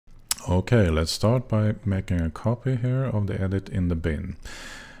Okay, let's start by making a copy here of the edit in the bin.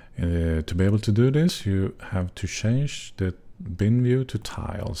 To be able to do this, you have to change the bin view to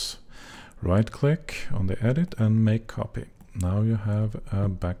tiles. Right click on the edit and make copy. Now you have a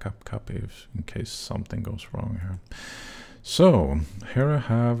backup copy in case something goes wrong here. So here I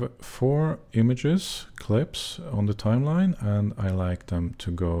have 4 images, clips on the timeline, and I like them to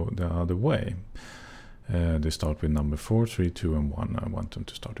go the other way. They start with number 4, 3, 2, and 1. I want them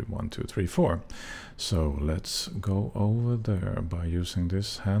to start with 1, 2, 3, 4. So let's go over there by using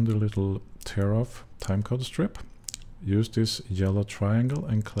this handy little tear off timecode strip. Use this yellow triangle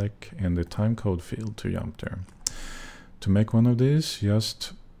and click in the timecode field to jump there. To make one of these,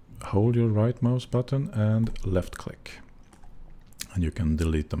 just hold your right mouse button and left click. And you can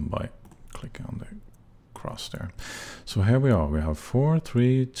delete them by clicking on the cross there. So here we are. We have 4,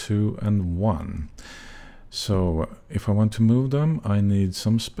 3, 2, and 1. So if I want to move them, I need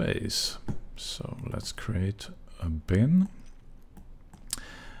some space. So let's create a bin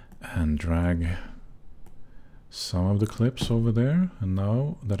and drag some of the clips over there. And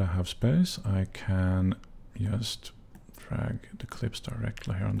now that I have space, I can just drag the clips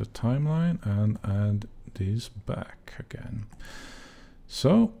directly here on the timeline and add these back again.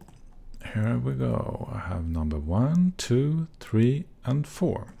 So here we go. I have number 1, 2, 3, and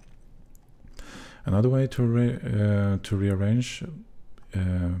 4. Another way to rearrange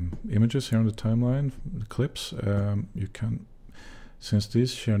images here on the timeline, the clips, you can, since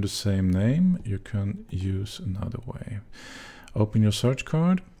these share the same name, you can use another way. Open your search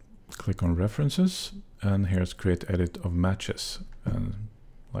card, click on references, and here's create edit of matches. And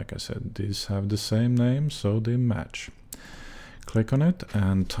like I said, these have the same name, so they match. Click on it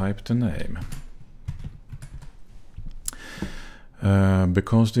and type the name.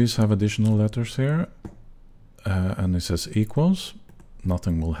 Because these have additional letters here and it says equals,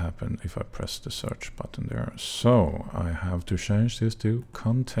 nothing will happen if I press the search button there. So I have to change this to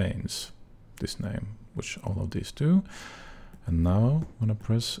contains this name, which all of these do. And now when I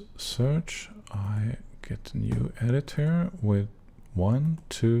press search, I get a new edit here with 1,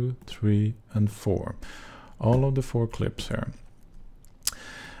 2, 3, and 4. All of the 4 clips here.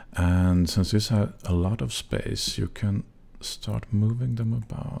 And since this has a lot of space, you can start moving them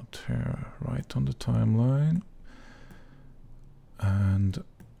about here, right on the timeline. And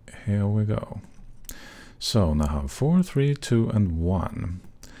here we go. So now I have 4, 3, 2, and 1.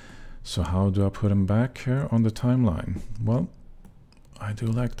 So how do I put them back here on the timeline? Well, I do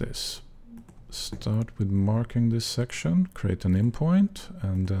like this. Start with marking this section, create an endpoint,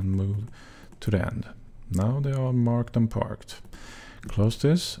 and then move to the end. Now they are marked and parked. Close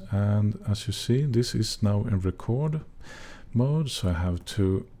this, and as you see, this is now in record mode, so I have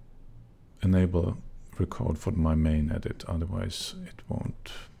to enable record for my main edit, otherwise it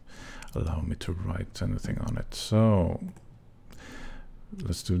won't allow me to write anything on it. So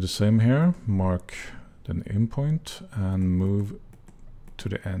let's do the same here, mark the endpoint and move to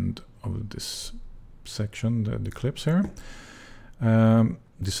the end of this section, the clips here.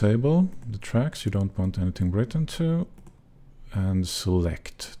 Disable the tracks you don't want anything written to, and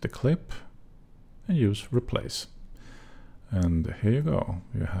select the clip and use replace. And here you go.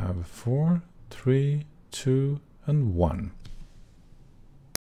 You have 4, 3, 2, and 1.